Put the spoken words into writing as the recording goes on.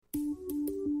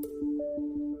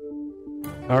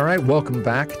All right, welcome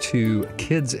back to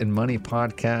Kids and Money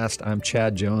Podcast. I'm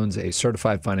Chad Jones, a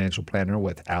certified financial planner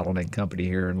with Allen & Company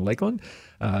here in Lakeland.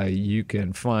 You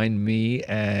can find me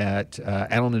at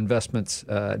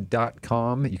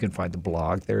alleninvestments.com. You can find the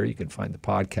blog there. You can find the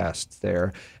podcasts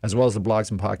there, as well as the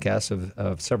blogs and podcasts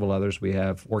of several others we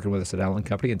have working with us at Allen &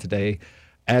 Company. And today,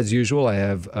 as usual, I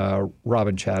have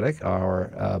Robin Chaddock,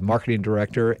 our marketing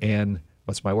director, and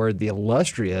what's my word, the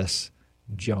illustrious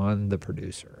John, the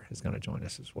producer, is going to join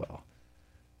us as well.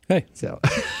 Hey. So,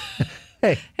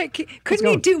 hey. Couldn't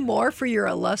you do more for your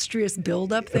illustrious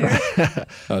build-up there?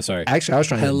 Oh, sorry. Actually, I was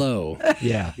trying Hello.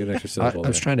 Yeah. Get an extra syllable I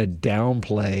was there. trying to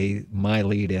downplay my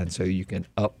lead in so you can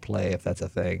upplay if that's a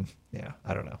thing. Yeah,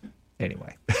 I don't know.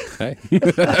 Anyway. Hey.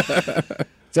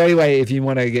 So anyway, if you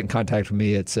want to get in contact with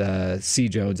me, it's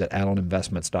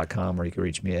cjones@alleninvestments.com, or you can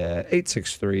reach me at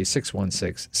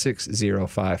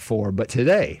 863-616-6054. But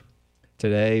today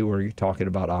we're talking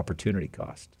about opportunity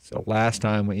cost. So last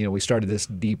time, we started this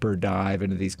deeper dive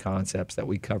into these concepts that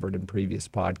we covered in previous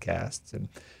podcasts. And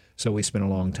so we spent a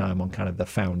long time on kind of the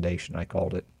foundation, I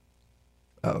called it,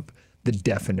 of the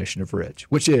definition of rich,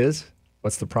 which is,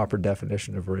 what's the proper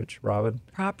definition of rich, Robin?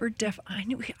 I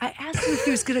knew. I asked him if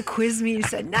he was going to quiz me. He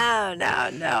said,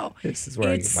 no. This is where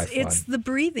I get my fun. It's the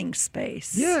breathing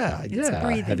space. Yeah. It's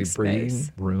breathing Heavy space. breathing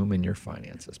room in your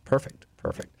finances. Perfect.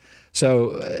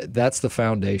 So that's the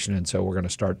foundation, and so we're going to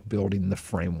start building the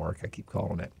framework. I keep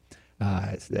calling it.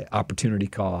 It's the opportunity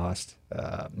cost,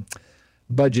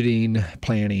 budgeting,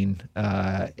 planning,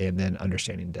 and then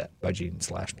understanding debt.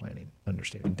 Budgeting/planning,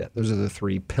 understanding debt. Those are the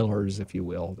three pillars, if you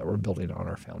will, that we're building on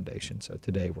our foundation. So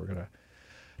today we're going to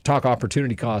talk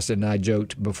opportunity cost, and I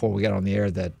joked before we got on the air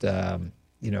that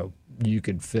you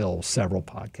could fill several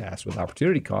podcasts with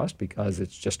opportunity cost because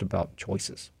it's just about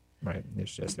choices, right?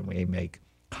 It's just, and we make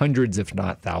hundreds, if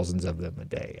not thousands of them a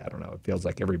day. I don't know. It feels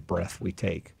like every breath we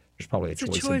take, there's probably a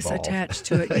choice involved. Attached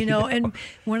to it, And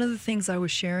one of the things I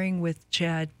was sharing with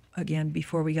Chad again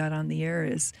before we got on the air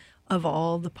is, of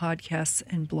all the podcasts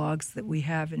and blogs that we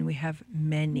have, and we have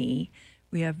many,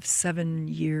 we have 7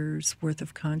 years worth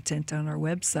of content on our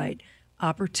website.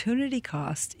 Opportunity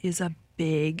cost is a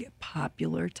big,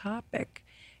 popular topic,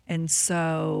 and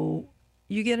so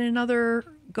you get another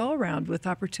go around with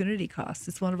opportunity costs.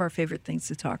 It's one of our favorite things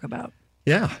to talk about.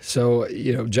 Yeah. So,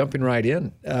 jumping right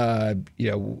in,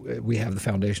 we have the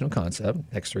foundational concept.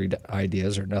 Next three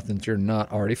ideas are nothing that you're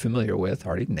not already familiar with,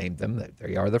 already named them.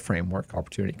 They are the framework: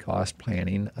 opportunity cost,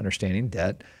 planning, understanding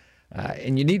debt.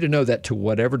 And you need to know that to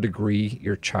whatever degree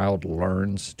your child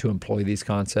learns to employ these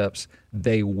concepts,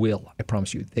 they will, I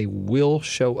promise you, they will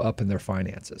show up in their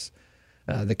finances.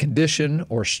 The condition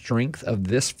or strength of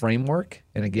this framework,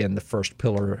 and again, the first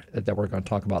pillar that we're going to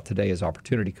talk about today is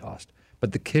opportunity cost.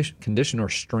 But the condition or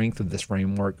strength of this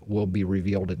framework will be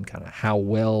revealed in kind of how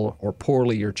well or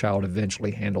poorly your child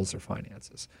eventually handles their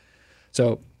finances.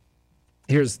 So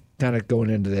here's kind of going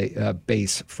into the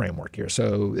base framework here.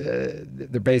 So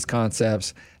the base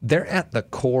concepts, they're at the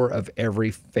core of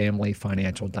every family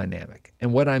financial dynamic.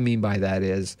 And what I mean by that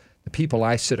is the people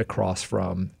I sit across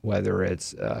from, whether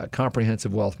it's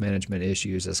comprehensive wealth management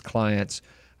issues as clients,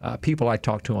 people I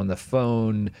talk to on the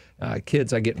phone,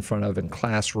 kids I get in front of in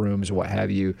classrooms, what have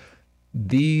you,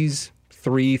 these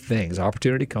three things,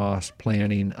 opportunity cost,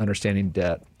 planning, understanding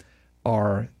debt,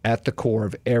 are at the core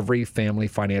of every family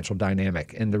financial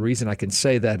dynamic. And the reason I can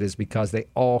say that is because they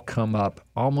all come up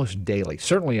almost daily.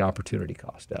 Certainly opportunity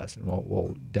cost does, and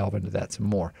we'll delve into that some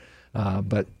more.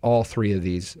 But all three of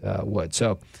these would.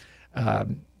 So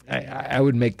I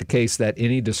would make the case that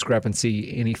any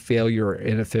discrepancy, any failure or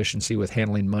inefficiency with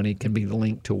handling money can be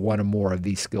linked to one or more of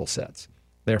these skill sets.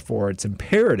 Therefore, it's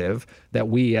imperative that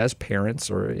we as parents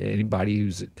or anybody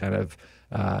who's kind of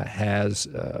has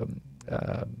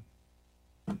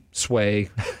sway,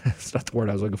 it's not the word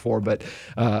I was looking for, but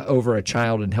over a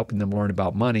child and helping them learn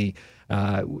about money,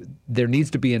 there needs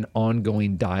to be an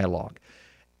ongoing dialogue.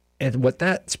 And what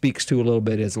that speaks to a little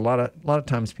bit is a lot of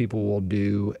times people will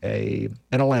do an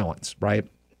allowance, right?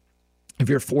 If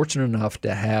you're fortunate enough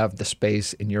to have the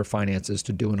space in your finances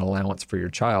to do an allowance for your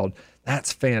child,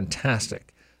 that's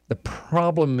fantastic. The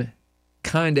problem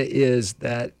kind of is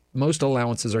that most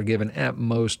allowances are given at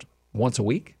most once a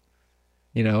week,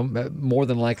 more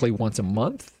than likely once a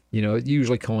month. It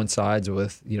usually coincides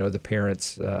with, the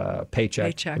parents'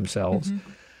 paycheck themselves.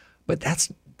 Mm-hmm. But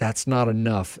that's not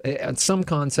enough. And some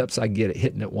concepts I get it,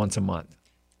 hitting it once a month.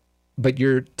 But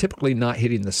you're typically not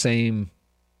hitting the same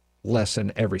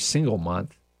lesson every single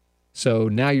month. So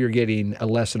now you're getting a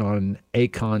lesson on a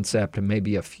concept and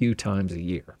maybe a few times a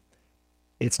year.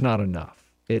 It's not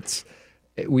enough.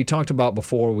 we talked about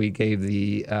before. We gave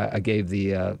I gave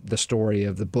the story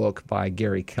of the book by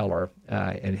Gary Keller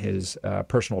and his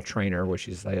personal trainer, which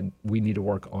he said we need to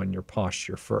work on your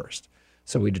posture first.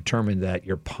 So we determined that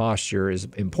your posture is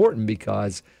important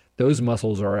because those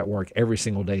muscles are at work every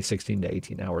single day, 16 to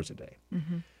 18 hours a day.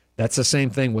 Mm-hmm. That's the same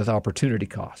thing with opportunity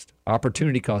cost.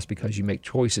 Opportunity cost, because you make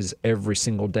choices every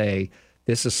single day.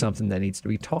 This is something that needs to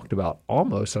be talked about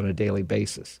almost on a daily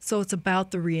basis. So it's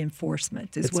about the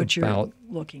reinforcement is what you're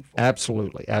looking for.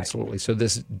 Absolutely, absolutely. So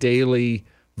this daily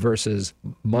versus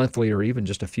monthly or even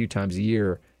just a few times a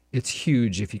year, it's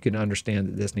huge if you can understand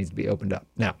that this needs to be opened up.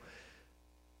 Now,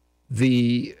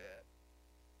 the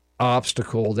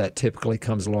obstacle that typically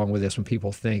comes along with this when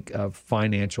people think of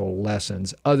financial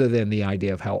lessons, other than the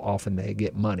idea of how often they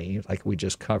get money, like we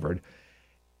just covered,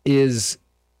 is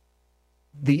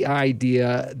the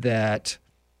idea that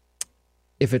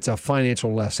if it's a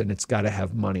financial lesson, it's got to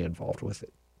have money involved with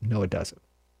it. No, it doesn't.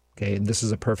 Okay, and this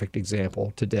is a perfect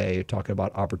example today talking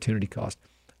about opportunity cost.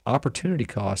 Opportunity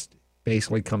cost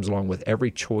basically comes along with every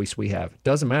choice we have. It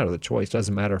doesn't matter the choice,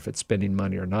 doesn't matter if it's spending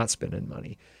money or not spending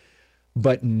money.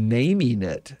 But naming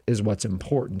it is what's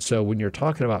important. So when you're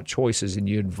talking about choices and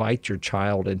you invite your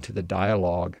child into the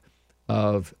dialogue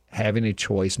of having a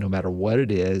choice, no matter what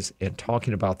it is, and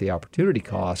talking about the opportunity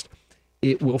cost,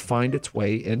 it will find its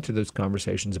way into those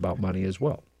conversations about money as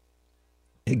well.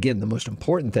 Again, the most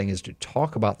important thing is to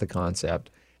talk about the concept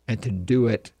and to do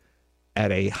it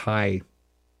at a high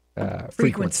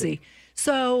frequency.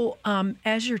 So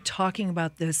as you're talking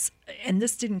about this, and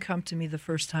this didn't come to me the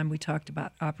first time we talked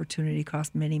about opportunity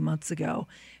cost many months ago,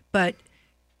 but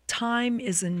time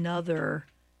is another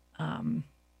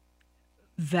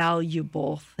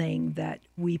valuable thing that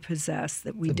we possess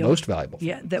that we don't. Most valuable.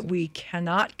 Yeah, that we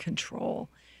cannot control.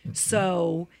 Mm-hmm.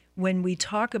 So when we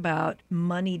talk about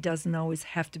money doesn't always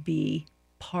have to be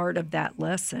part of that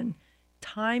lesson.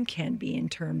 Time can be in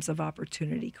terms of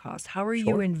opportunity cost. How are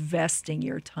you investing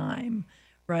your time,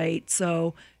 right?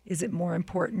 So is it more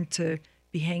important to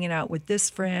be hanging out with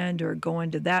this friend or going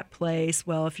to that place?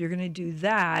 Well, if you're going to do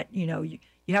that,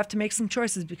 you have to make some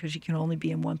choices because you can only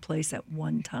be in one place at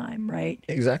one time, right?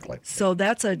 Exactly. So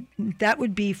that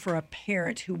would be for a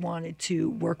parent who wanted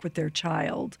to work with their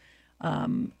child,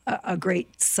 a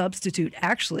great substitute,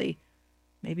 actually,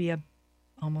 maybe a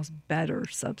almost better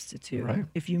substitute. Right.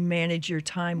 If you manage your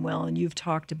time well, and you've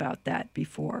talked about that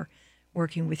before,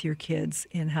 working with your kids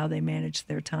in how they manage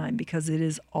their time, because it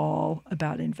is all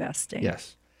about investing.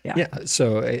 Yes. Yeah.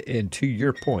 So, and to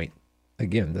your point,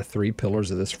 again, the three pillars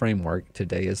of this framework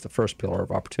today is the first pillar of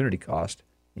opportunity cost.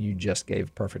 You just gave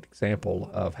a perfect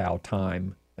example of how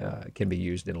time can be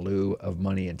used in lieu of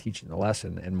money in teaching the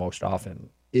lesson, and most often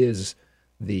is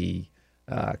the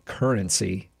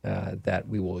currency that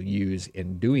we will use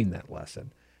in doing that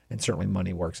lesson. And certainly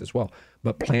money works as well.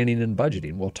 But planning and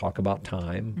budgeting, we'll talk about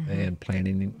time and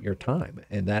planning your time.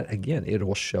 And that, again, it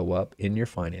will show up in your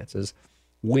finances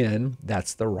when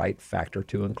that's the right factor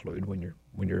to include when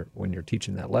you're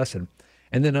teaching that lesson.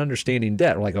 And then understanding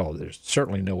debt, like, oh, there's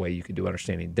certainly no way you can do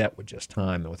understanding debt with just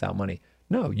time and without money.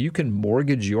 No, you can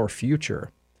mortgage your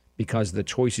future because of the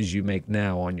choices you make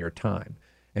now on your time.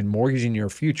 And mortgaging your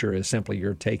future is simply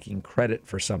you're taking credit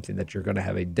for something that you're going to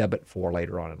have a debit for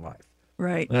later on in life.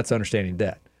 Right. And that's understanding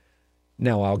debt.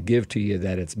 Now, I'll give to you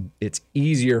that it's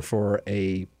easier for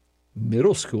a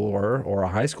middle schooler or a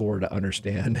high schooler to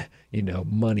understand,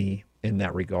 money in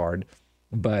that regard.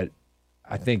 But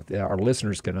I think that our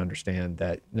listeners can understand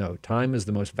that, time is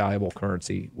the most valuable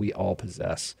currency we all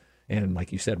possess. And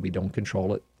like you said, we don't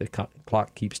control it. The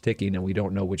clock keeps ticking, and we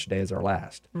don't know which day is our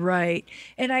last. Right.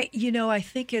 And I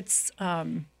think it's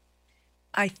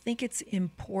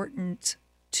important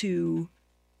to.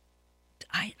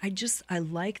 I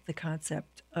like the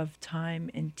concept of time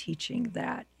and teaching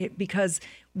that because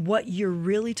what you're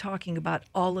really talking about,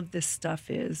 all of this stuff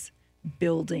is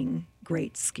building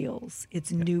great skills.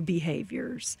 It's new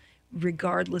behaviors.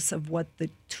 Regardless of what the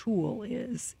tool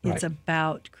is, it's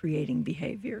about creating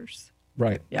behaviors.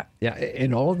 Right. Yeah. Yeah.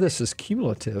 And all of this is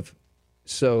cumulative.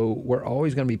 So we're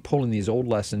always going to be pulling these old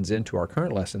lessons into our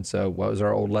current lesson. So what was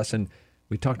our old lesson?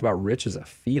 We talked about rich as a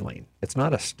feeling. It's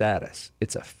not a status.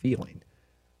 It's a feeling.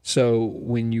 So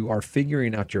when you are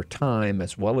figuring out your time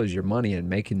as well as your money and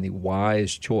making the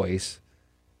wise choice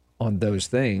on those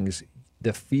things,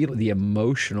 the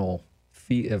emotional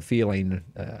feeling,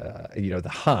 the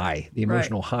high, the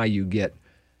emotional high you get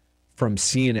from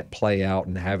seeing it play out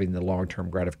and having the long-term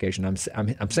gratification. I'm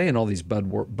saying all these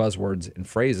buzzwords and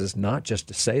phrases not just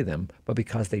to say them, but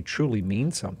because they truly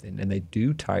mean something and they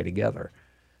do tie together.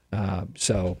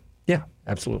 So yeah,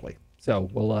 absolutely. So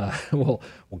we'll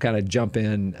kind of jump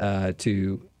in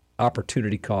to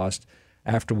opportunity cost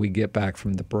after we get back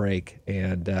from the break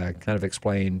and kind of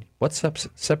explain what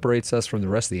separates us from the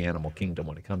rest of the animal kingdom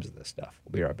when it comes to this stuff.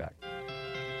 We'll be right back.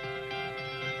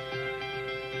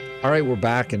 All right, we're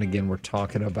back, and again, we're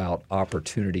talking about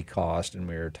opportunity cost, and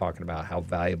we're talking about how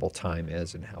valuable time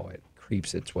is and how it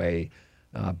creeps its way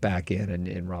back in.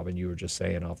 And Robin, you were just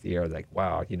saying off the air, like,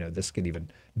 wow, this can even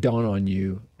dawn on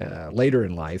you later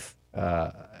in life,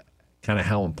 kind of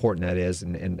how important that is.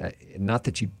 And not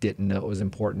that you didn't know it was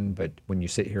important, but when you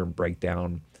sit here and break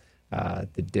down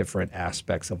the different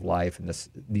aspects of life and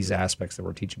these aspects that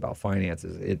we're teaching about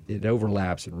finances, it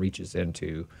overlaps and reaches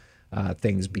into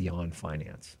things beyond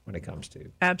finance when it comes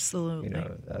to absolutely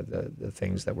the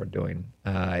things that we're doing.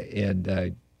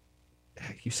 And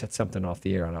you said something off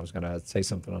the air, and I was going to say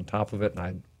something on top of it, and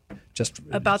I just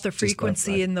about the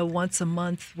frequency in the once a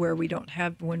month where we don't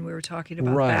have when we were talking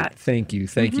about right. that. Thank you.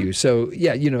 So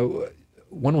yeah,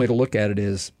 one way to look at it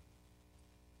is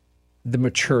the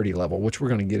maturity level, which we're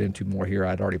going to get into more here.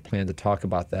 I'd already planned to talk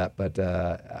about that, but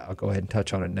I'll go ahead and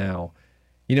touch on it now.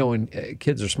 When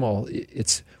kids are small,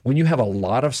 it's when you have a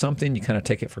lot of something, you kind of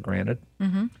take it for granted.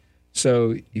 Mm-hmm.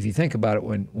 So if you think about it,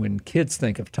 when kids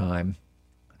think of time,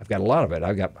 I've got a lot of it.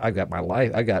 I've got my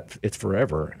life. It's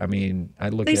forever. I mean,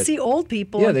 They see old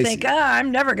people and think,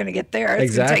 I'm never going to get there.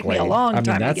 It's going to take me a long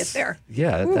time to get there.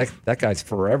 Yeah, that guy's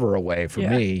forever away for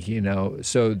me.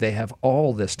 So they have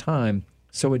all this time,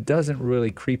 so it doesn't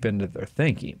really creep into their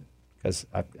thinking because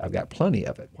I've got plenty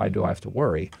of it. Why do I have to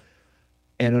worry?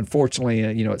 And unfortunately,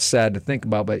 it's sad to think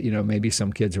about, but, maybe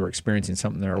some kids who are experiencing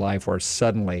something in their life where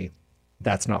suddenly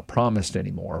that's not promised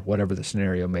anymore, whatever the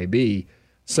scenario may be,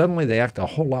 suddenly they act a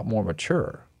whole lot more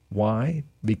mature. Why?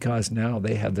 Because now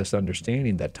they have this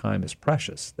understanding that time is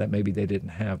precious that maybe they didn't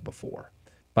have before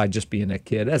by just being a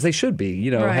kid, as they should be,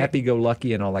 right.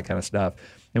 happy-go-lucky and all that kind of stuff.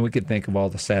 And we could think of all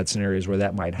the sad scenarios where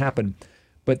that might happen.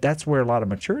 But that's where a lot of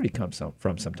maturity comes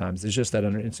from sometimes. It's just that,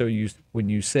 and so when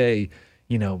you say,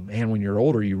 man, when you're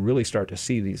older, you really start to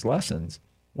see these lessons.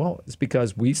 Well, it's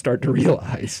because we start to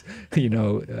realize,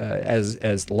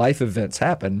 as life events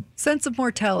happen. Sense of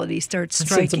mortality starts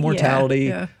striking. Sense of mortality.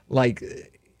 Yeah. Like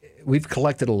we've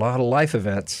collected a lot of life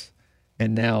events,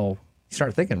 and now you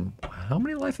start thinking, how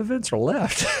many life events are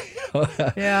left?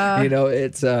 Yeah.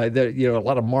 It's a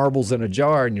lot of marbles in a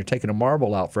jar, and you're taking a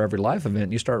marble out for every life event,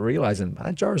 and you start realizing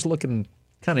that jar's looking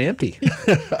kind of empty.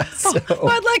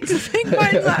 I'd like to think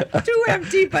mine's not too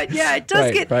empty, but yeah, it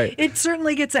does it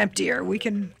certainly gets emptier. We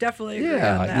can definitely agree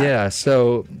on that. Yeah.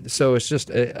 So it's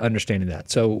just understanding that.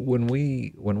 So when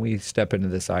we step into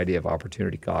this idea of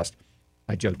opportunity cost,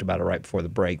 I joked about it right before the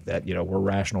break that, we're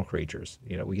rational creatures.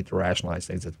 We get to rationalize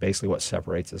things. That's basically what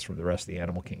separates us from the rest of the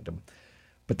animal kingdom.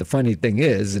 But the funny thing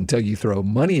is, until you throw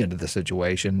money into the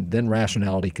situation, then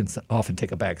rationality can often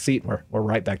take a back seat. We're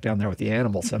right back down there with the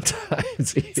animals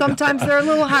sometimes. Sometimes they're a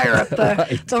little higher up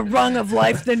the rung of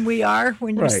life than we are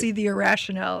when you see the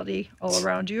irrationality all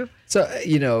around you. So,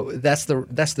 that's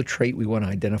the trait we want to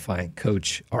identify and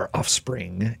coach our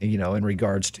offspring, in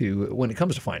regards to when it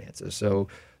comes to finances. So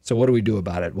what do we do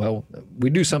about it? Well, we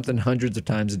do something hundreds of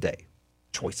times a day,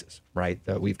 choices, right?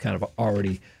 That we've kind of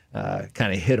already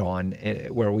kind of hit on,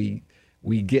 where we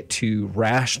get to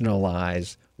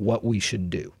rationalize what we should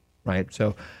do, right?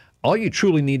 So all you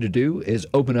truly need to do is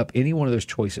open up any one of those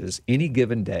choices any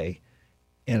given day.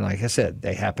 And like I said,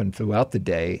 they happen throughout the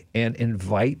day, and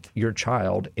invite your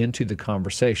child into the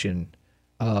conversation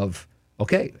of,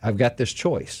 okay, I've got this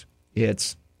choice.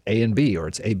 It's A and B, or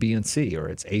it's A, B, and C, or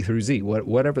it's A through Z,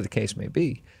 whatever the case may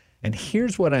be. And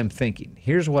here's what I'm thinking.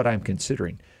 Here's what I'm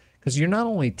considering. Because you're not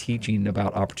only teaching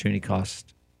about opportunity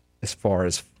cost as far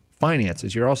as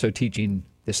finances, you're also teaching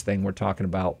this thing we're talking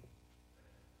about,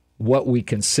 what we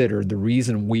consider. The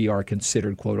reason we are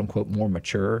considered, quote unquote, more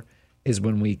mature is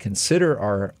when we consider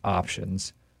our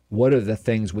options, what are the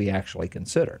things we actually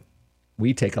consider?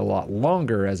 We take a lot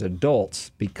longer as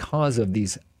adults because of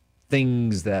these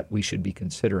things that we should be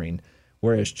considering,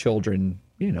 whereas children,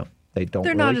 they don't.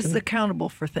 They're not as accountable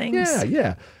for things.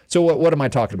 Yeah. So what am I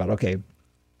talking about? Okay.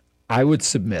 I would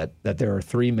submit that there are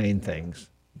three main things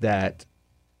that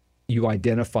you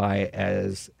identify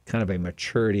as kind of a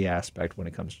maturity aspect when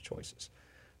it comes to choices.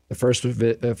 The first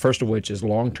of which is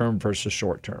long-term versus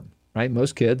short-term, right?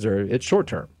 Most kids it's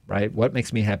short-term, right? What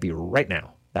makes me happy right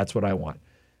now? That's what I want.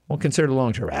 Well, consider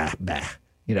long-term. I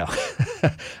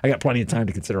got plenty of time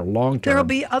to consider long-term. There'll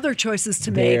be other choices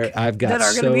to make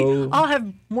I'll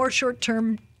have more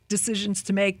short-term decisions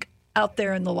to make out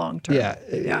there in the long term. Yeah.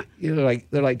 Yeah.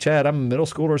 They're like, Chad, I'm a middle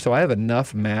schooler, so I have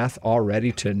enough math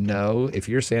already to know if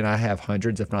you're saying I have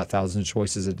hundreds, if not thousands of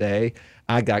choices a day,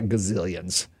 I got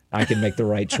gazillions. I can make the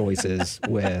right choices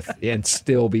with and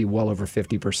still be well over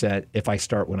 50% if I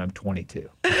start when I'm 22.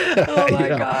 Oh my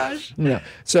gosh. Yeah.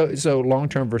 So long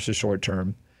term versus short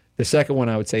term. The second one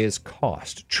I would say is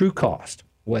cost, true cost,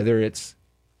 whether it's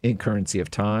in currency of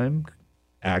time,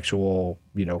 actual,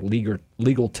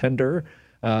 legal tender,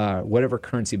 whatever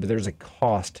currency, but there's a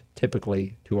cost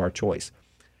typically to our choice.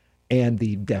 And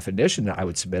the definition that I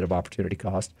would submit of opportunity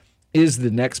cost is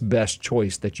the next best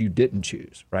choice that you didn't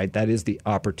choose, right? That is the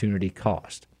opportunity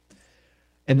cost.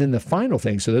 And then the final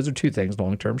thing, so those are two things,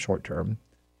 long-term, short-term,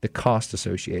 the cost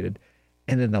associated.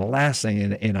 And then the last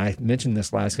thing, and I mentioned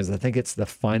this last because I think it's the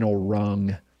final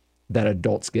rung that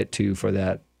adults get to for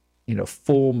that,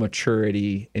 full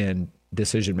maturity in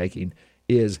decision-making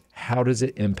is how does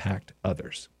it impact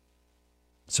others?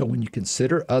 So when you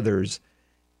consider others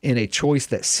in a choice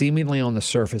that seemingly on the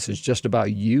surface is just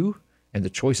about you and the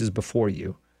choices before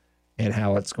you and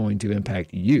how it's going to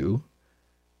impact you,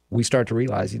 we start to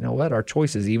realize, our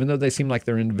choices, even though they seem like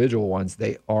they're individual ones,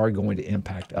 they are going to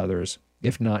impact others,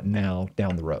 if not now,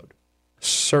 down the road.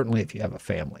 Certainly if you have a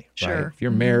family, Sure. right? If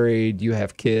you're married, you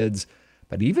have kids,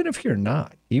 but even if you're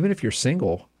not, even if you're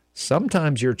single,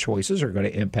 sometimes your choices are going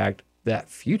to impact that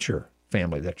future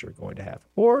family that you're going to have,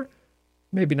 or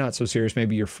maybe not so serious,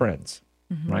 maybe your friends,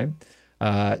 right?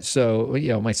 So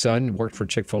my son worked for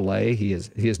Chick-fil-A. He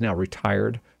is now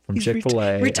retired from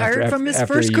Chick-fil-A. Retired from his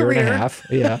after first a year career. and a half,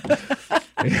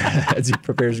 as he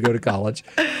prepares to go to college.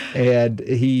 And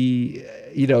he,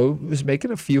 was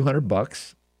making a few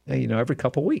 $100, every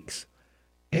couple weeks.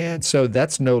 And so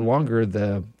that's no longer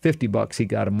the $50 he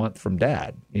got a month from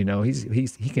dad. He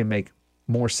can make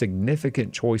more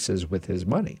significant choices with his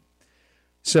money.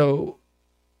 So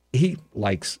he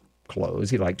likes clothes.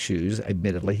 He likes shoes.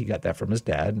 Admittedly, he got that from his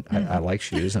dad. I like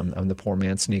shoes. I'm the poor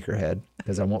man's sneakerhead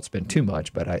because I won't spend too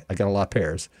much, but I got a lot of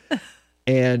pairs.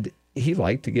 And he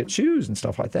liked to get shoes and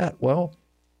stuff like that. Well,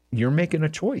 you're making a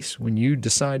choice. When you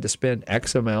decide to spend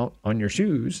X amount on your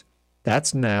shoes,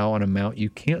 that's now an amount you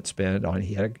can't spend on.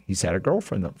 He's had a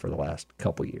girlfriend for the last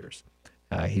couple of years.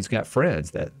 He's got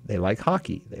friends that they like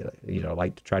hockey. They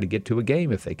like to try to get to a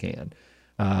game if they can.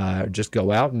 Just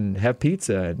go out and have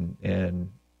pizza and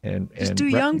Just do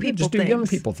young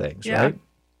people things, Yeah. right?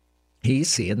 He's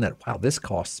seeing that, wow, this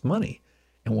costs money.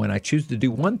 And when I choose to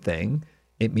do one thing,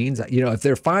 it means that, if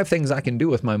there are 5 things I can do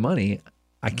with my money,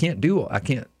 I can't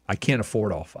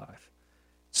afford all 5.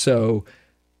 So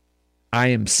I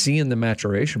am seeing the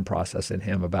maturation process in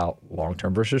him about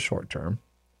long-term versus short-term,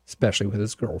 especially with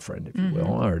his girlfriend, if you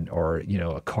will, or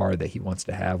a car that he wants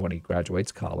to have when he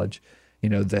graduates college.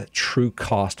 The true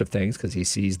cost of things, because he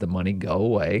sees the money go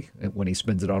away when he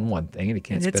spends it on one thing and he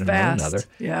can't And spend it's it on fast. another.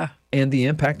 Yeah. And the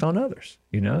impact on others.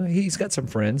 He's got some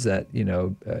friends that,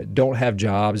 don't have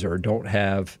jobs or don't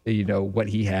have, what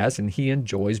he has. And he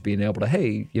enjoys being able to,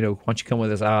 hey, why don't you come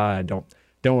with us? I don't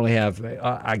really have,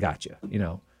 I got you.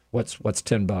 What's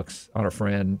 $10 on a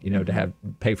friend, to have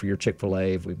pay for your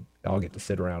Chick-fil-A if we all get to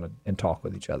sit around and talk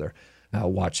with each other,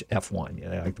 watch F1.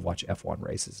 They like to watch F1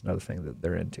 races, another thing that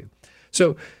they're into.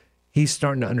 So he's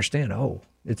starting to understand,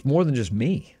 it's more than just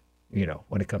me,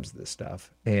 when it comes to this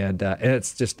stuff. And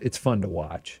it's fun to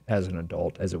watch as an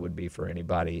adult, as it would be for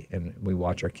anybody. And we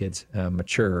watch our kids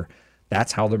mature.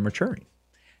 That's how they're maturing.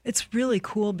 It's really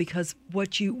cool because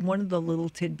one of the little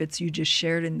tidbits you just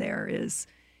shared in there is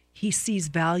he sees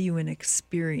value in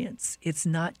experience. It's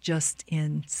not just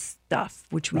in stuff,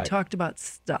 which we Right. talked about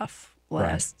stuff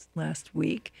last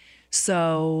week.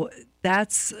 So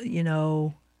that's,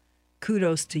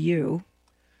 kudos to you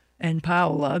and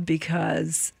Paola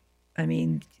because,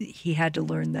 he had to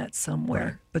learn that somewhere,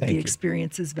 Right. but Thank the you.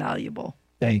 experience is valuable.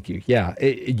 Thank you. Yeah.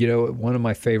 One of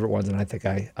my favorite ones, and I think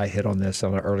I hit on this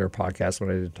on an earlier podcast when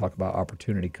I did talk about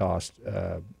opportunity cost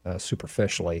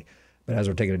superficially. But as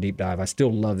we're taking a deep dive, I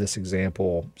still love this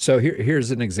example. So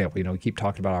here's an example. We keep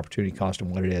talking about opportunity cost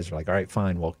and what it is. We're like, all right,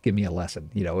 fine. Well, give me a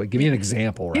lesson. Give me an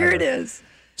example. Here rather. it is.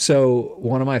 So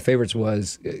one of my favorites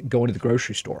was going to the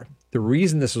grocery store. The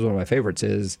reason this is one of my favorites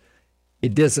is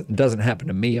it doesn't happen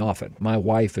to me often. My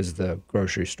wife is the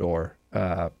grocery store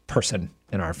person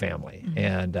in our family.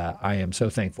 And I am so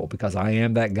thankful because I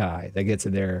am that guy that gets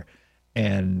in there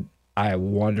and I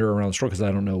wander around the store because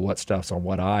I don't know what stuff's on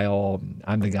what aisle.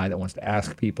 I'm the guy that wants to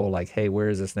ask people like, hey, where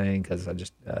is this thing? Because I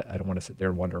don't want to sit there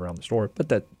and wander around the store, but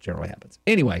that generally happens.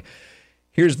 Anyway,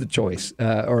 here's the choice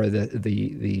or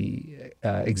the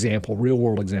example, real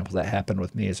world example that happened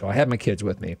with me. So I had my kids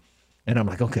with me and I'm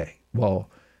like, okay, well,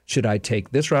 should I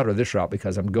take this route or this route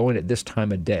because I'm going at this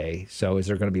time of day? So is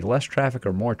there going to be less traffic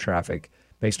or more traffic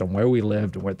based on where we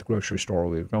lived and what the grocery store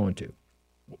we were going to?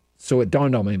 So it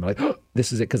dawned on me, I'm like, oh,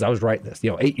 this is it, because I was writing this.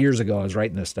 8 years ago, I was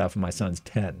writing this stuff, and my son's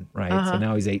 10, right? So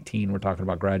now he's 18. We're talking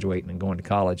about graduating and going to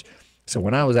college. So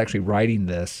when I was actually writing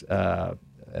this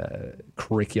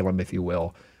curriculum, if you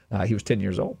will, he was 10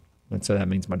 years old. And so that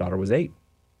means my daughter was 8.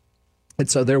 And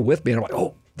so they're with me, and I'm like,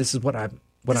 oh, this is what I'm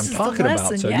talking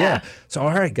about. So yeah. So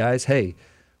all right, guys, hey,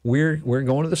 we're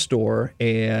going to the store,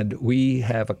 and we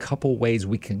have a couple ways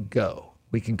we can go.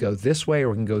 We can go this way,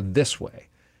 or we can go this way.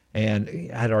 And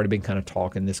I had already been kind of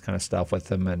talking this kind of stuff with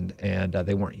them, and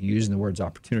they weren't using the words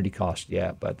opportunity cost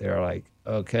yet, but they're like,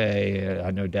 okay,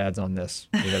 I know Dad's on this,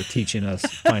 teaching us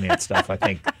finance stuff. I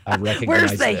think I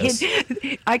recognize this.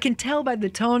 I can tell by the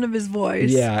tone of his voice.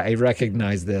 Yeah, I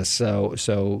recognize this. So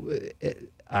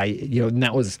and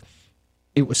that was.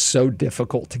 It was so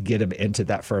difficult to get them into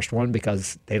that first one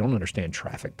because they don't understand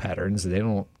traffic patterns. They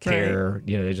don't care. Right.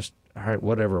 They just, all right,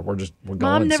 whatever. We're going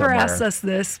Mom never somewhere. asked us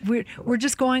this. We're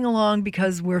just going along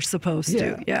because we're supposed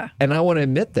to. Yeah. And I want to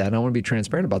admit that. And I want to be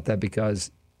transparent about that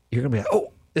because you're going to be like,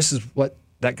 oh, this is what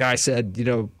that guy said,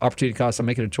 opportunity cost. I'm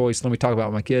making a choice. Let me talk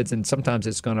about my kids. And sometimes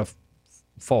it's going to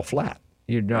fall flat.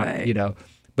 You're not,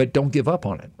 but don't give up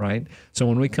on it, right? So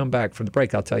when we come back from the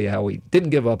break, I'll tell you how we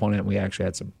didn't give up on it, and we actually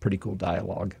had some pretty cool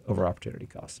dialogue over opportunity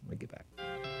costs when we get back.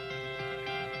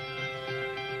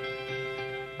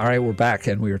 All right, we're back,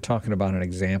 and we were talking about an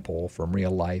example from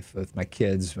real life with my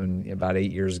kids about 8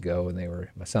 years ago, and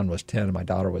my son was 10 and my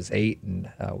daughter was 8,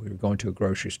 and we were going to a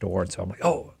grocery store, and so I'm like,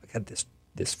 oh, I got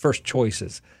this first choice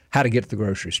is how to get to the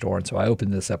grocery store. And so I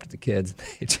opened this up to the kids.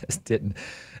 They just didn't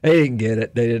get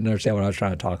it. They didn't understand what I was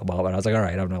trying to talk about. But I was like, all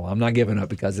right, I'm not giving up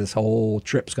because this whole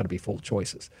trip's going to be full of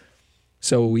choices.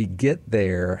 So we get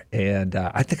there, and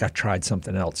I think I tried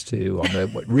something else too,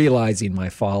 realizing my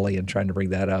folly and trying to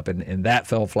bring that up, and that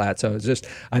fell flat. So it was just,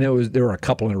 I know there were a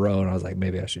couple in a row, and I was like,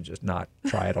 maybe I should just not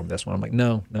try it on this one. I'm like,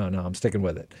 no, I'm sticking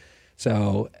with it.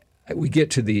 So we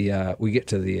get to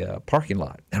the parking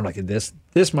lot, and I'm like,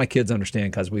 this my kids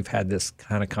understand because we've had this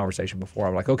kind of conversation before.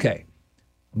 I'm like, okay,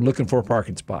 I'm looking for a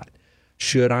parking spot.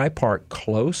 Should I park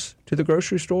close to the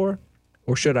grocery store,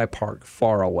 or should I park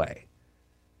far away?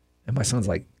 And my son's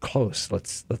like, close.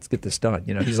 Let's get this done.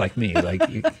 He's like me. Like,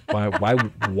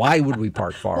 why would we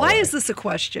park far away? Why is this a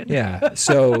question? Yeah.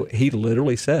 So he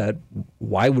literally said,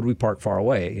 why would we park far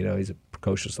away? He's a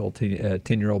precocious little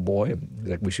 10-year-old boy.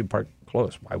 He's like, we should park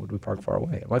close. Why would we park far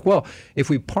away? I'm like, well, if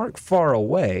we park far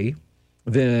away,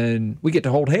 then we get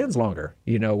to hold hands longer.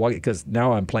 Because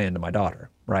now I'm playing to my daughter,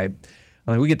 right?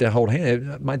 We get to hold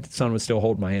hands. My son would still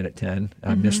hold my hand at 10.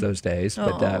 I miss those days.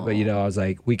 But I was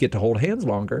like, we get to hold hands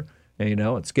longer,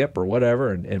 and skip or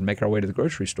whatever and make our way to the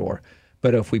grocery store.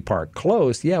 But if we park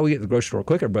close, we get to the grocery store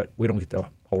quicker, but we don't get to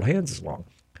hold hands as long.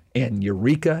 And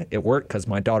eureka, it worked because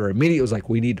my daughter immediately was like,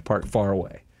 we need to park far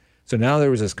away. So now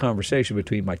there was this conversation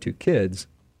between my two kids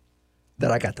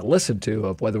that I got to listen to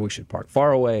of whether we should park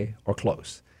far away or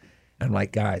close. And I'm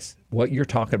like, guys, what you're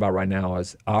talking about right now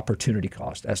is opportunity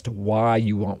cost as to why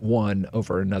you want one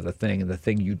over another thing. And the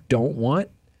thing you don't want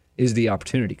is the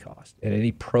opportunity cost and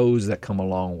any pros that come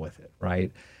along with it,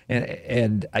 right?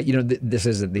 And this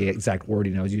isn't the exact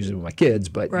wording I was using with my kids,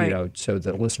 but, so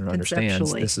the listener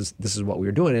understands this is what we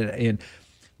were doing. And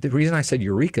the reason I said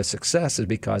eureka success is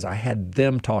because I had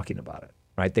them talking about it,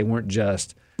 right? They weren't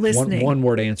just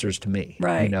one-word answers to me,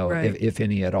 right, if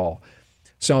any at all.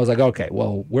 So I was like, okay,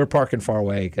 well, we're parking far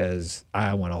away because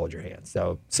I want to hold your hand.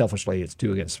 So selfishly, it's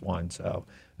 2 against 1. So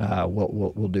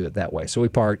we'll do it that way. So we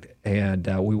parked, and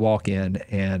we walk in,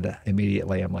 and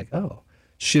immediately I'm like, oh,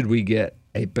 should we get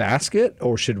a basket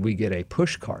or should we get a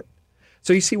push cart?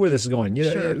 So you see where this is going.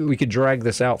 Sure. We could drag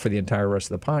this out for the entire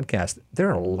rest of the podcast. There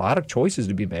are a lot of choices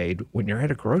to be made when you're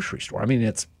at a grocery store. I mean,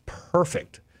 it's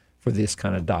perfect for this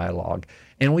kind of dialogue.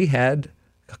 And we had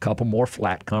a couple more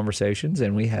flat conversations,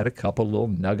 and we had a couple little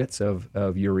nuggets of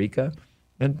eureka.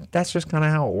 And that's just kind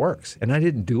of how it works. And I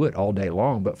didn't do it all day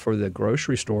long, but for the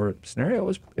grocery store scenario,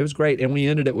 it was great. And we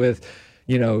ended it with,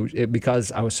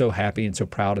 because I was so happy and so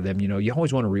proud of them, you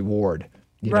always want to reward.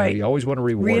 You always want to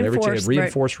reward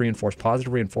reinforce,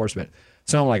 positive reinforcement.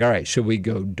 So I'm like, all right, should we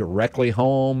go directly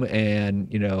home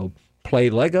and,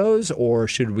 play Legos, or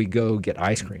should we go get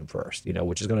ice cream first,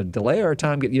 which is going to delay our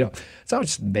time. So I was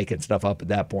just making stuff up at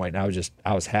that point. I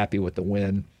was happy with the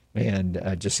win and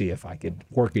just see if I could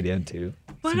work it into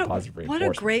some positive reinforcement.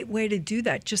 What a great way to do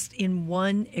that. Just in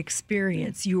one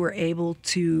experience, you were able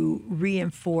to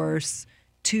reinforce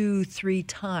 2-3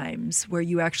 times where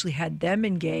you actually had them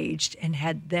engaged and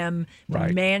had them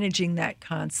managing that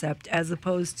concept, as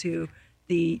opposed to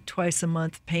the twice a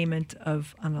month payment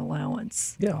of an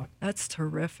allowance. Yeah. That's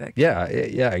terrific. Yeah,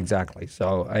 exactly.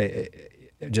 So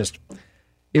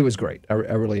it was great. I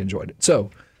really enjoyed it.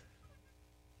 So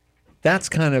that's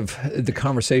kind of the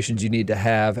conversations you need to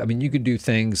have. I mean, you could do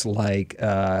things like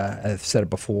I've said it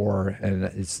before, and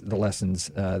it's the lessons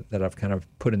that I've kind of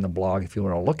put in the blog if you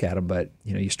want to look at them. But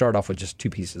you start off with just 2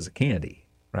 pieces of candy,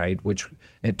 right?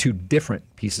 And 2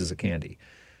 different pieces of candy,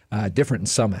 different in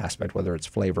some aspect, whether it's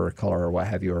flavor, or color, or what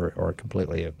have you, or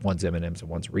completely one's M&Ms and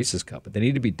one's Reese's cup. But they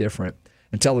need to be different,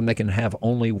 and tell them they can have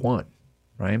only one,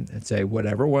 right? And say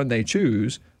whatever one they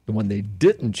choose, the one they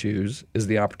didn't choose is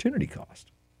the opportunity cost.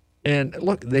 And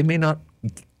look, they may not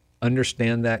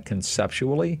understand that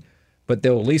conceptually, but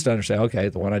they'll at least understand, okay,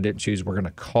 the one I didn't choose, we're going to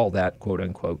call that quote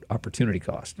unquote opportunity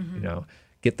cost.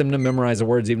 Get them to memorize the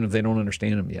words even if they don't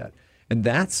understand them yet. And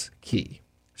that's key.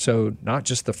 So not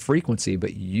just the frequency,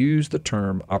 but use the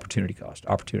term opportunity cost,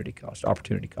 opportunity cost,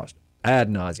 opportunity cost ad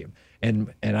nauseum.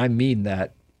 And I mean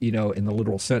that, in the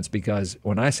literal sense, because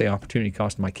when I say opportunity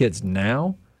cost to my kids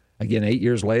now, again, 8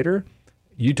 years later,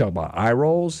 you talk about eye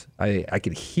rolls. I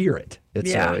could hear it. It's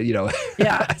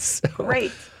Yeah. so,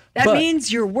 Great. That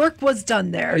means your work was done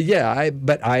there.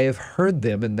 But I have heard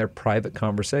them in their private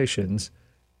conversations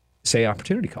say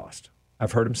opportunity cost.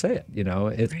 I've heard them say it.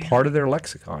 It's part of their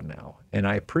lexicon now, and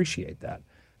I appreciate that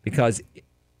because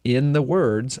in the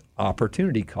words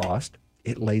opportunity cost,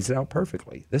 it lays it out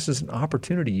perfectly. This is an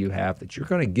opportunity you have that you're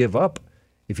going to give up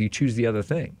if you choose the other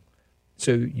thing.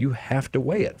 So you have to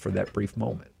weigh it for that brief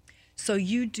moment. So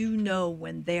you do know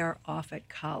when they are off at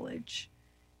college,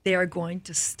 they are going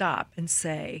to stop and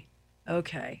say,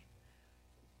 okay,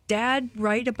 Dad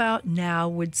right about now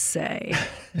would say,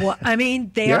 well, I mean,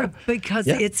 they are, because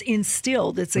it's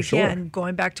instilled. It's, again,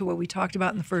 going back to what we talked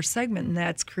about in the first segment, and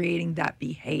that's creating that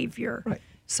behavior. Right.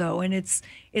 So, and it's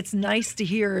nice to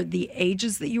hear the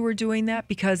ages that you were doing that,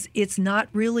 because it's not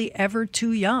really ever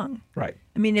too young. Right.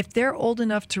 I mean, if they're old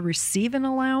enough to receive an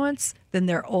allowance, then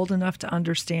they're old enough to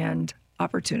understand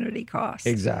opportunity cost.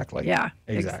 Exactly. Yeah.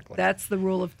 Exactly. That's the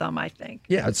rule of thumb, I think.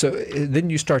 Yeah. So then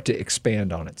you start to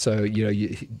expand on it. So,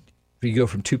 you go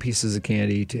from 2 pieces of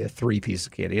candy to 3 pieces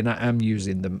of candy. And I'm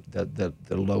using the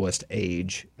lowest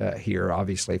age here.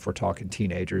 Obviously, if we're talking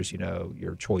teenagers,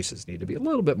 your choices need to be a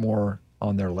little bit more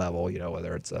on their level,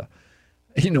 whether it's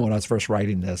when I was first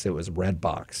writing this, it was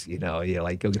Redbox,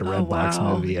 like go get a Redbox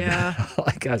movie. Yeah.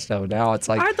 Gosh, no, now it's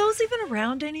like. Are those even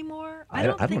around anymore? I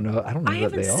don't know. I don't know I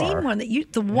that they haven't seen are.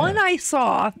 one one I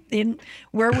saw in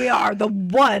where we are, the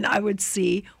one I would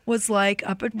see was like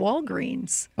up at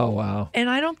Walgreens. Oh, wow. And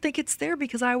I don't think it's there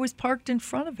because I was parked in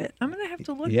front of it. I'm going to have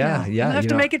to look now. Yeah. I'm going to have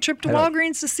to make a trip to I don't-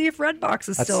 Walgreens to see if Redbox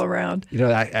is still around.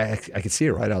 I could see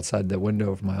it right outside the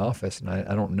window of my office, and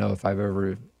I don't know if I've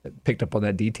ever picked up on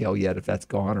that detail yet, if that's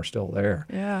gone or still there.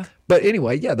 Yeah. But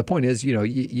anyway, the point is,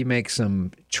 you make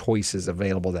some choices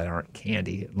available that aren't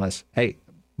candy, unless, hey,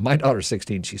 my daughter's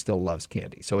 16, she still loves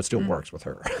candy, so it still works with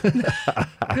her.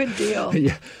 Good deal.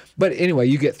 Yeah. But anyway,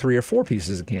 you get 3 or 4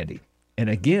 pieces of candy. And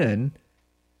again,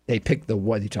 they pick the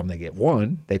one, you tell them they get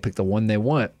one, they pick the one they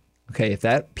want. Okay, if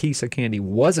that piece of candy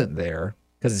wasn't there,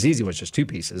 because it's easy when it's just 2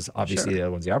 pieces, obviously the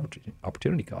other one's the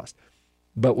opportunity cost.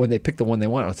 But when they pick the one they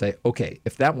want, I'll say, okay,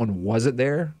 if that one wasn't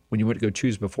there, when you went to go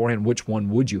choose beforehand, which one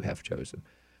would you have chosen?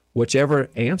 Whichever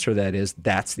answer that is,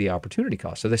 that's the opportunity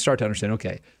cost. So they start to understand,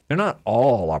 okay, they're not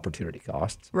all opportunity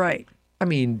costs. Right. I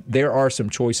mean, there are some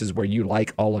choices where you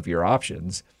like all of your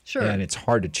options. Sure. And it's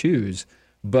hard to choose,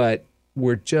 but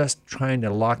we're just trying to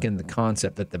lock in the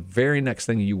concept that the very next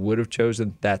thing you would have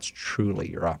chosen, that's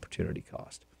truly your opportunity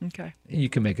cost. Okay. You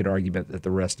can make an argument that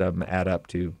the rest of them add up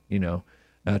to,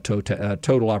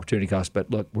 total opportunity cost. But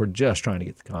look, we're just trying to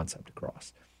get the concept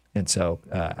across. And so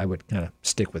I would kind of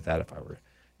stick with that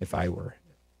if I were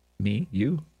me,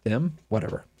 you, them,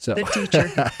 whatever. So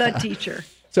The teacher.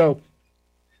 So,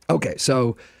 okay,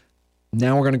 so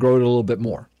now we're going to grow it a little bit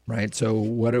more, right? So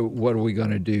what are we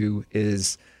going to do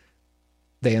is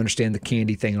they understand the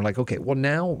candy thing. They're like, okay, well,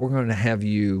 now we're going to have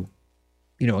you,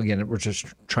 again, we're just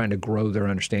trying to grow their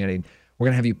understanding. We're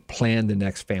going to have you plan the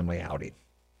next family outing,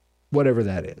 whatever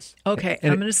that is. Okay,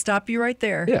 I'm going to stop you right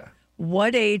there. Yeah.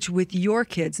 What age with your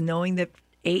kids, knowing that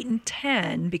 8 and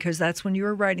 10, because that's when you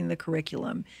were writing the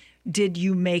curriculum, did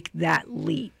you make that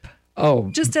leap? Oh,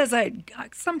 Just as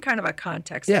some kind of a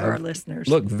context for our listeners.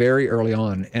 Look, very early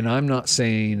on, and I'm not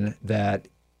saying that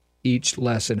each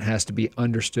lesson has to be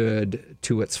understood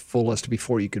to its fullest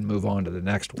before you can move on to the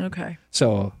next one. Okay.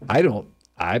 So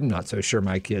I'm not so sure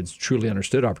my kids truly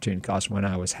understood opportunity cost when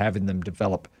I was having them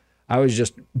develop. I was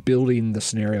just building the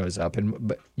scenarios up,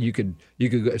 but you could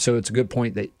go, so it's a good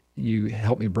point that you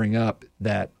helped me bring up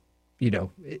that,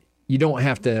 you don't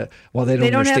have to. Well, they don't They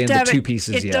don't have understand to the have two it.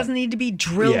 pieces It yet. doesn't need to be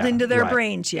drilled Yeah, into their right.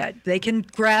 brains yet. They can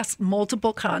grasp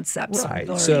multiple concepts Right.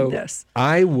 learning So this.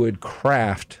 I would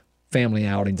craft family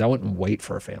outings. I wouldn't wait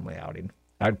for a family outing.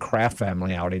 I'd craft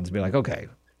family outings and be like, okay,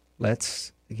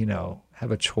 let's,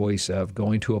 have a choice of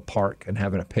going to a park and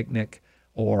having a picnic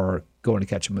or going to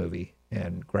catch a movie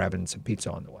and grabbing some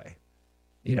pizza on the way.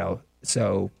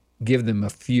 So give them a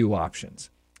few options.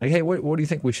 Like, hey, what do you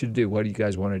think we should do? What do you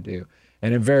guys want to do?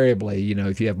 And invariably,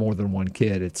 if you have more than one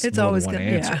kid, it's more always than one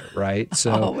gonna- answer, yeah. right?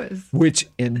 So, Always. which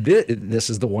in this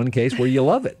is the one case where you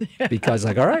love it because,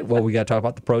 like, all right, well, we got to talk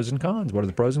about the pros and cons. What are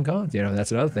the pros and cons?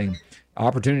 That's another thing.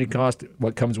 Opportunity cost,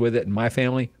 what comes with it in my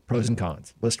family, pros and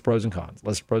cons, list of pros and cons,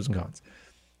 list of pros and cons.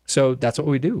 So that's what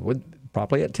we do,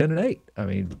 probably at 10 and 8. I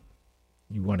mean,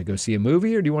 you want to go see a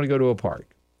movie or do you want to go to a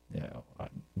park?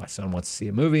 My son wants to see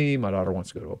a movie. My daughter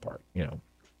wants to go to a park,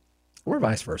 or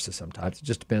vice versa sometimes. It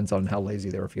just depends on how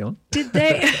lazy they were feeling. Did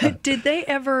they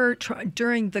ever try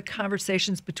during the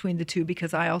conversations between the two?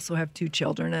 Because I also have 2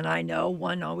 children, and I know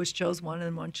one always chose one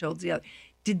and one chose the other.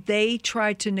 Did they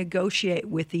try to negotiate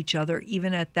with each other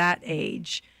even at that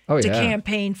age to yeah.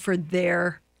 campaign for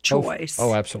their choice?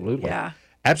 Oh, absolutely. Yeah.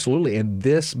 Absolutely. And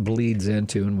this bleeds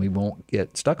into, and we won't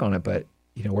get stuck on it, but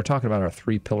we're talking about our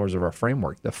 3 pillars of our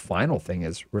framework. The final thing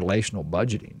is relational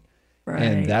budgeting. Right.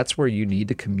 And that's where you need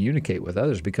to communicate with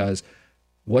others because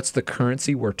what's the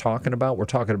currency we're talking about? We're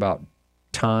talking about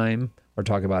time. We're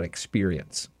talking about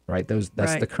experience, right? That's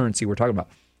Right. the currency we're talking about.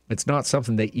 It's not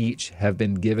something they each have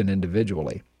been given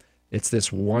individually. It's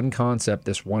this one concept,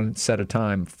 this one set of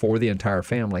time for the entire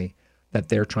family that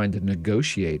they're trying to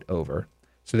negotiate over.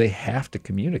 So they have to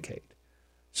communicate.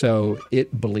 So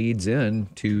it bleeds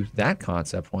into that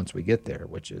concept once we get there,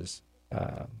 which is,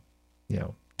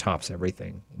 tops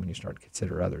everything when you start to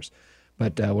consider others.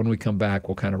 But when we come back,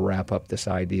 we'll kind of wrap up this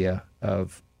idea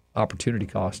of opportunity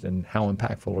cost and how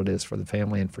impactful it is for the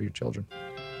family and for your children.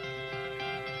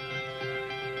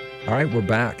 All right, we're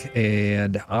back,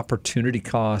 and opportunity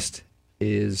cost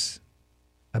is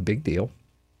a big deal.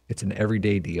 It's an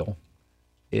everyday deal.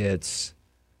 It's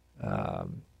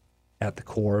at the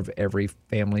core of every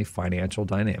family financial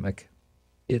dynamic.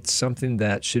 It's something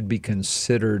that should be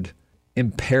considered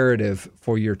imperative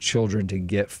for your children to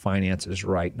get finances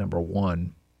right, number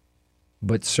one,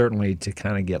 but certainly to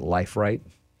kind of get life right.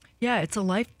 Yeah,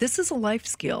 this is a life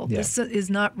skill. Yeah. This is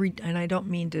not, and I don't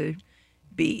mean to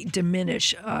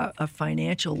diminish a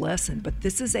financial lesson, but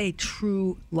this is a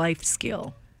true life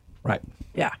skill. Right.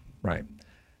 Yeah. Right.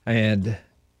 And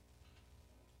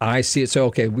I see it. So,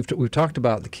 okay, we've talked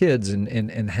about the kids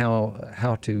and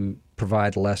how to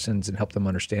provide lessons and help them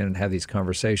understand and have these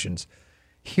conversations.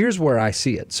 Here's where I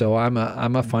see it. So I'm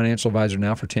a financial advisor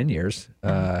now for 10 years.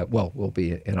 Well, we'll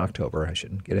be in October. I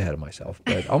shouldn't get ahead of myself,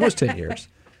 but almost 10 years.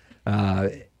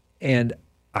 And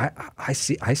I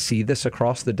see this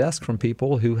across the desk from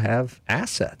people who have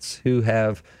assets, who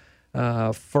have,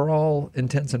 for all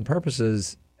intents and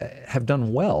purposes, have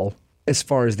done well as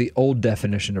far as the old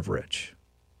definition of rich.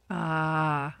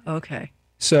 Ah, okay.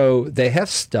 So they have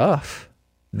stuff.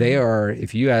 They are,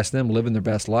 if you ask them, living their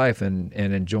best life and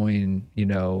enjoying,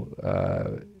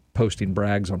 posting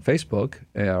brags on Facebook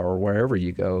or wherever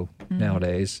you go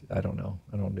nowadays. I don't know.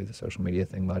 I don't do the social media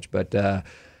thing much. But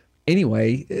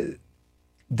anyway,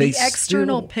 they The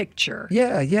external still, picture.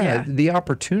 Yeah. The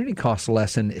opportunity cost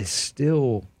lesson is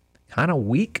still kind of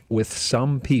weak with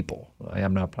some people.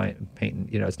 I'm not painting,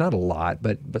 it's not a lot,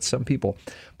 but some people.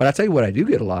 But I tell you what, I do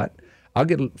get a lot. I'll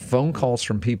get phone calls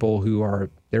from people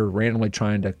they're randomly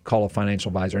trying to call a financial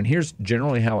advisor. And here's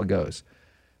generally how it goes.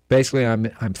 Basically, I'm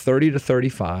 30 to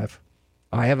 35.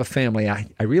 I have a family. I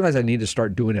realize I need to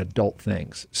start doing adult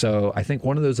things. So I think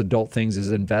one of those adult things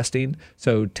is investing.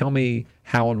 So tell me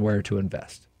how and where to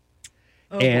invest.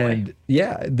 Oh, And boy.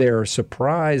 yeah, they're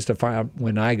surprised to find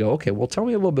when I go, okay, well, tell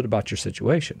me a little bit about your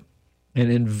situation. And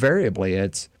invariably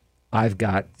it's, I've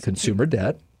got consumer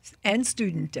debt. And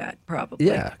student debt, probably.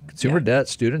 Yeah, consumer debt,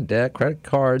 student debt, credit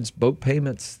cards, boat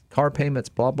payments, car payments,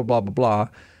 blah, blah, blah, blah,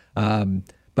 blah.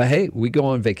 But hey, we go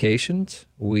on vacations.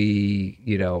 I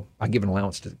give an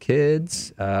allowance to the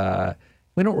kids.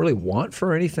 We don't really want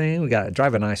for anything. We got to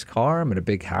drive a nice car. I'm in a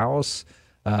big house.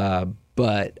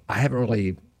 But I haven't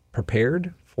really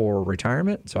prepared for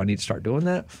retirement, so I need to start doing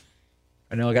that.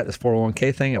 I know I got this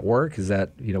 401k thing at work. Is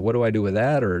that, what do I do with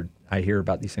that? Or I hear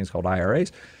about these things called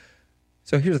IRAs.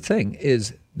 So here's the thing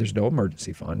is there's no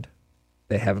emergency fund.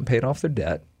 They haven't paid off their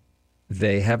debt.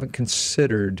 They haven't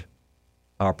considered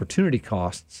opportunity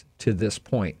costs to this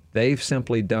point. They've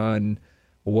simply done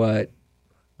what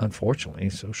unfortunately,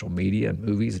 social media and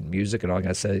movies and music and all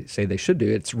I say they should do,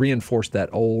 it's reinforced that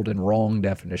old and wrong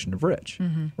definition of rich,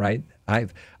 right?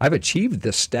 I've achieved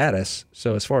this status,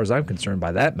 so as far as I'm concerned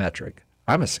by that metric,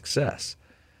 I'm a success.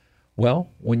 Well,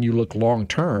 when you look long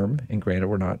term, and granted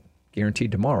we're not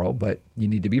guaranteed tomorrow, but you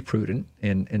need to be prudent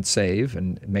and save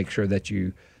and make sure that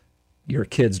your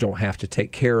kids don't have to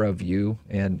take care of you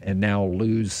and now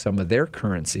lose some of their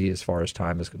currency as far as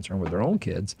time is concerned with their own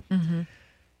kids.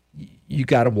 You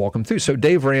got to walk them through. So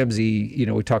Dave Ramsey,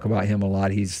 we talk about him a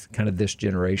lot. He's kind of this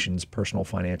generation's personal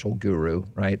financial guru,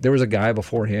 right? There was a guy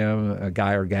before him, a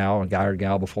guy or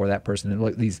gal before that person. And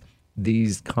look,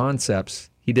 these concepts,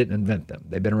 he didn't invent them.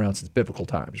 They've been around since biblical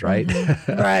times, right?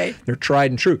 Right. They're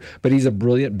tried and true. But he's a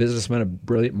brilliant businessman, a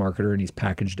brilliant marketer, and he's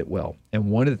packaged it well.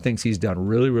 And one of the things he's done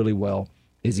really, really well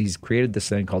is he's created this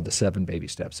thing called the 7 baby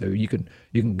steps. So you can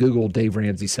Google Dave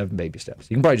Ramsey 7 baby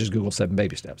steps. You can probably just Google 7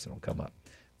 baby steps and it'll come up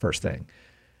first thing.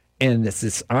 And it's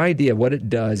this idea, what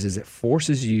it does is it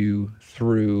forces you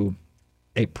through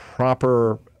a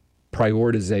proper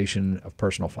prioritization of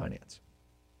personal finance.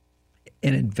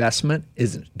 An investment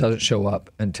doesn't show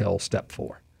up until step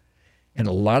 4. And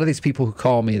a lot of these people who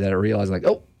call me that are realizing like,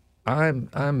 oh,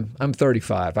 I'm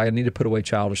 35. I need to put away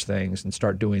childish things and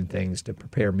start doing things to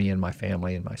prepare me and my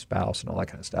family and my spouse and all that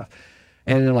kind of stuff.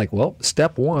 And they're like, well,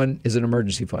 step 1 is an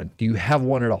emergency fund. Do you have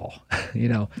one at all?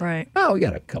 Right. Oh, we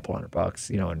got a couple $100,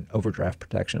 in overdraft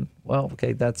protection. Well,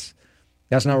 okay, that's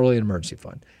not really an emergency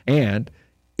fund. And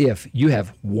if you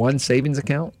have one savings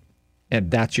account and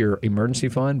that's your emergency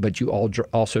fund, but you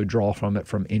also draw from it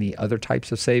from any other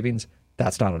types of savings,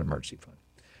 that's not an emergency fund.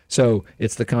 So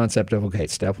it's the concept of, okay,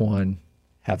 step 1,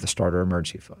 have the starter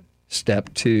emergency fund.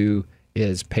 Step 2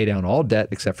 is pay down all debt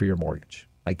except for your mortgage.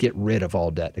 Like get rid of all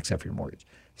debt except for your mortgage.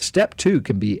 Step 2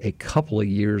 can be a couple of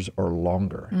years or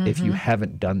longer if you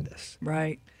haven't done this.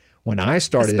 Right. When I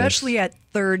started, especially at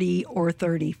 30 or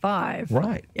 35.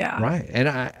 Right. Yeah. Right. And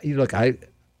I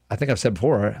think I've said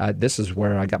before, this is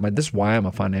where I got this is why I'm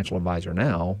a financial advisor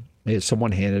now, is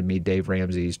someone handed me Dave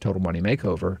Ramsey's Total Money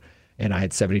Makeover, and I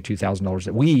had $72,000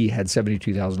 that we had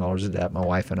 $72,000 of debt, my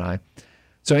wife and I.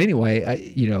 So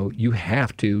anyway, you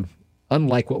have to,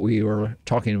 unlike what we were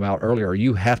talking about earlier,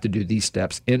 you have to do these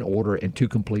steps in order and to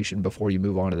completion before you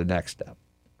move on to the next step,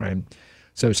 right?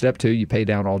 So step 2, you pay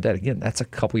down all debt. Again, that's a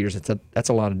couple years. That's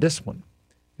a lot of discipline.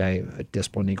 Okay,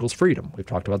 discipline equals freedom. We've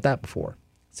talked about that before.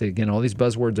 So again, all these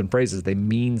buzzwords and phrases, they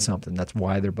mean something. That's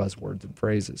why they're buzzwords and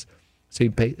phrases. So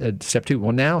you pay step 2.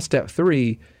 Well, now step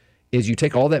 3 is you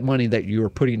take all that money that you were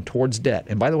putting towards debt.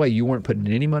 And by the way, you weren't putting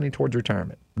any money towards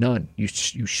retirement. None. You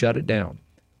shut it down.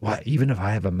 Why? Even if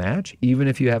I have a match? Even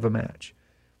if you have a match.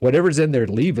 Whatever's in there,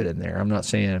 leave it in there. I'm not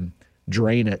saying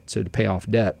drain it to pay off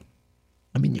debt.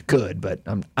 I mean, you could, but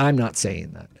I'm not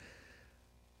saying that.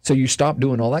 So you stop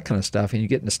doing all that kind of stuff and you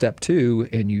get into step 2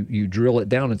 and you drill it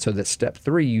down. And so that step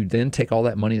 3, you then take all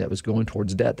that money that was going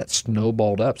towards debt that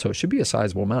snowballed up. So it should be a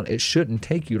sizable amount. It shouldn't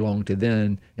take you long to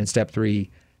then, in step 3,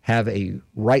 have a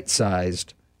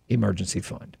right-sized emergency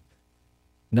fund.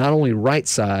 Not only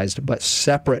right-sized, but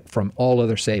separate from all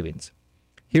other savings.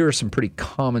 Here are some pretty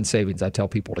common savings I tell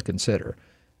people to consider.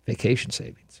 Vacation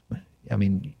savings. I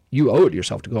mean, you owe it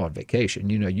yourself to go on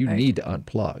vacation. You need to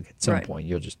unplug at some point.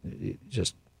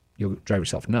 You'll drive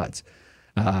yourself nuts.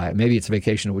 Maybe it's a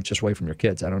vacation just away from your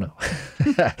kids. I don't know.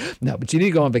 No, but you need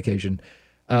to go on vacation.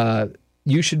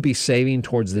 You should be saving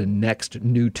towards the next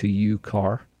new-to-you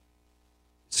car.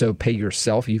 So pay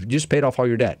yourself. You've just paid off all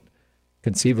your debt.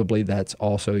 Conceivably, that's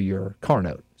also your car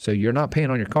note. So you're not paying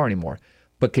on your car anymore,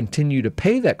 but continue to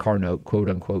pay that car note, quote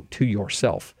unquote, to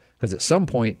yourself. Because at some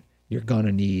point, you're going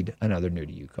to need another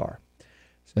new-to-you car.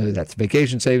 So that's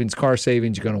vacation savings, car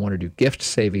savings. You're going to want to do gift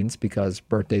savings because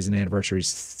birthdays and anniversaries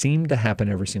seem to happen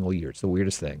every single year. It's the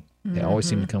weirdest thing. They always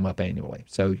seem to come up annually.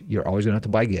 So you're always going to have to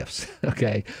buy gifts,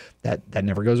 okay? That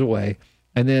never goes away.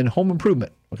 And then home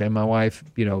improvement, okay? My wife,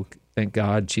 thank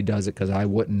God she does it because I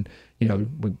wouldn't,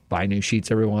 we buy new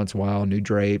sheets every once in a while, new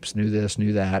drapes, new this,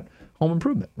 new that. Home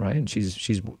improvement, right? And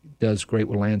she's does great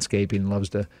with landscaping,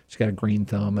 she's got a green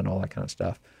thumb and all that kind of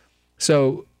stuff.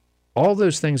 So all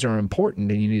those things are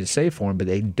important and you need to save for them, but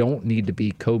they don't need to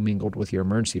be commingled with your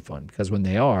emergency fund because when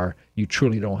they are, you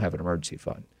truly don't have an emergency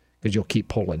fund because you'll keep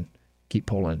pulling.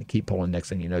 Next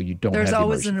thing you know, you don't have There's the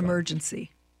always an fund.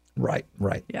 emergency. Right.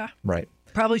 Yeah. Right.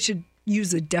 Probably should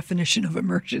use a definition of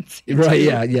emergency. Right.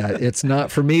 Yeah. It's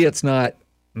not, for me, it's not,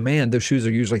 man, those shoes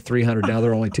are usually $300. Now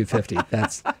they're only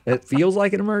 $250. It feels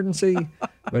like an emergency,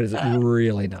 but it's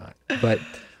really not. But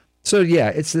so, yeah,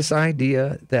 it's this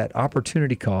idea that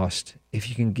opportunity cost, if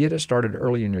you can get it started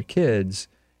early in your kids,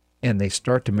 and they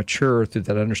start to mature through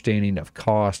that understanding of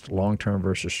cost, long-term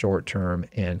versus short-term,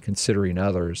 and considering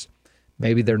others,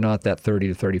 maybe they're not that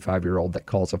 30 to 35-year-old that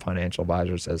calls a financial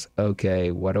advisor and says,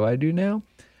 okay, what do I do now?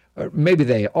 Or maybe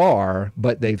they are,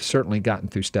 but they've certainly gotten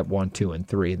through step 1, 2, and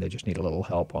 3, and they just need a little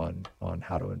help on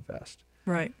how to invest.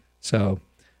 Right. So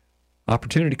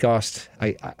opportunity cost,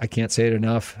 I can't say it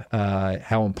enough,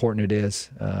 how important it is,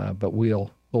 but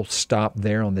we'll stop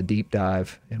there on the deep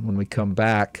dive. And when we come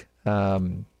back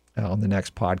on the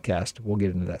next podcast, we'll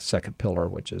get into that second pillar,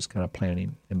 which is kind of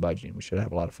planning and budgeting. We should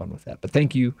have a lot of fun with that. But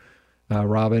thank you,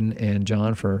 Robin and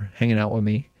John, for hanging out with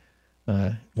me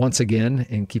once again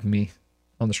and keeping me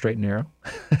on the straight and narrow.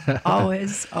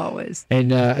 Always.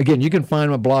 And again, you can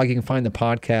find my blog. You can find the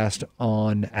podcast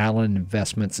on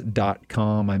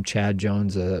alleninvestments.com. I'm Chad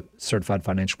Jones, a certified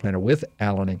financial planner with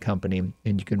Allen & Company.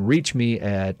 And you can reach me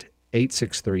at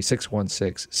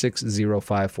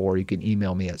 863-616-6054. You can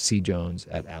email me at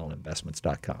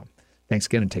cjones@alleninvestments.com. Thanks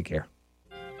again and take care.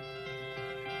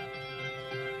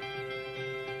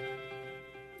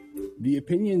 The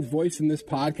opinions voiced in this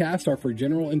podcast are for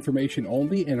general information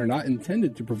only and are not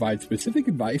intended to provide specific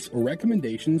advice or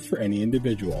recommendations for any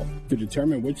individual. To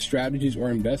determine which strategies or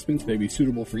investments may be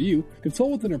suitable for you,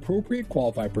 consult with an appropriate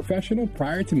qualified professional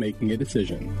prior to making a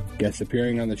decision. Guests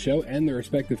appearing on the show and their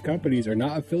respective companies are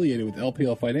not affiliated with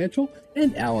LPL Financial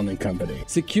and Allen & Company.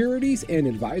 Securities and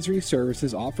advisory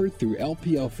services offered through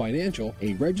LPL Financial,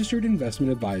 a registered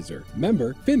investment advisor.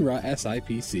 Member FINRA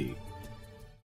SIPC.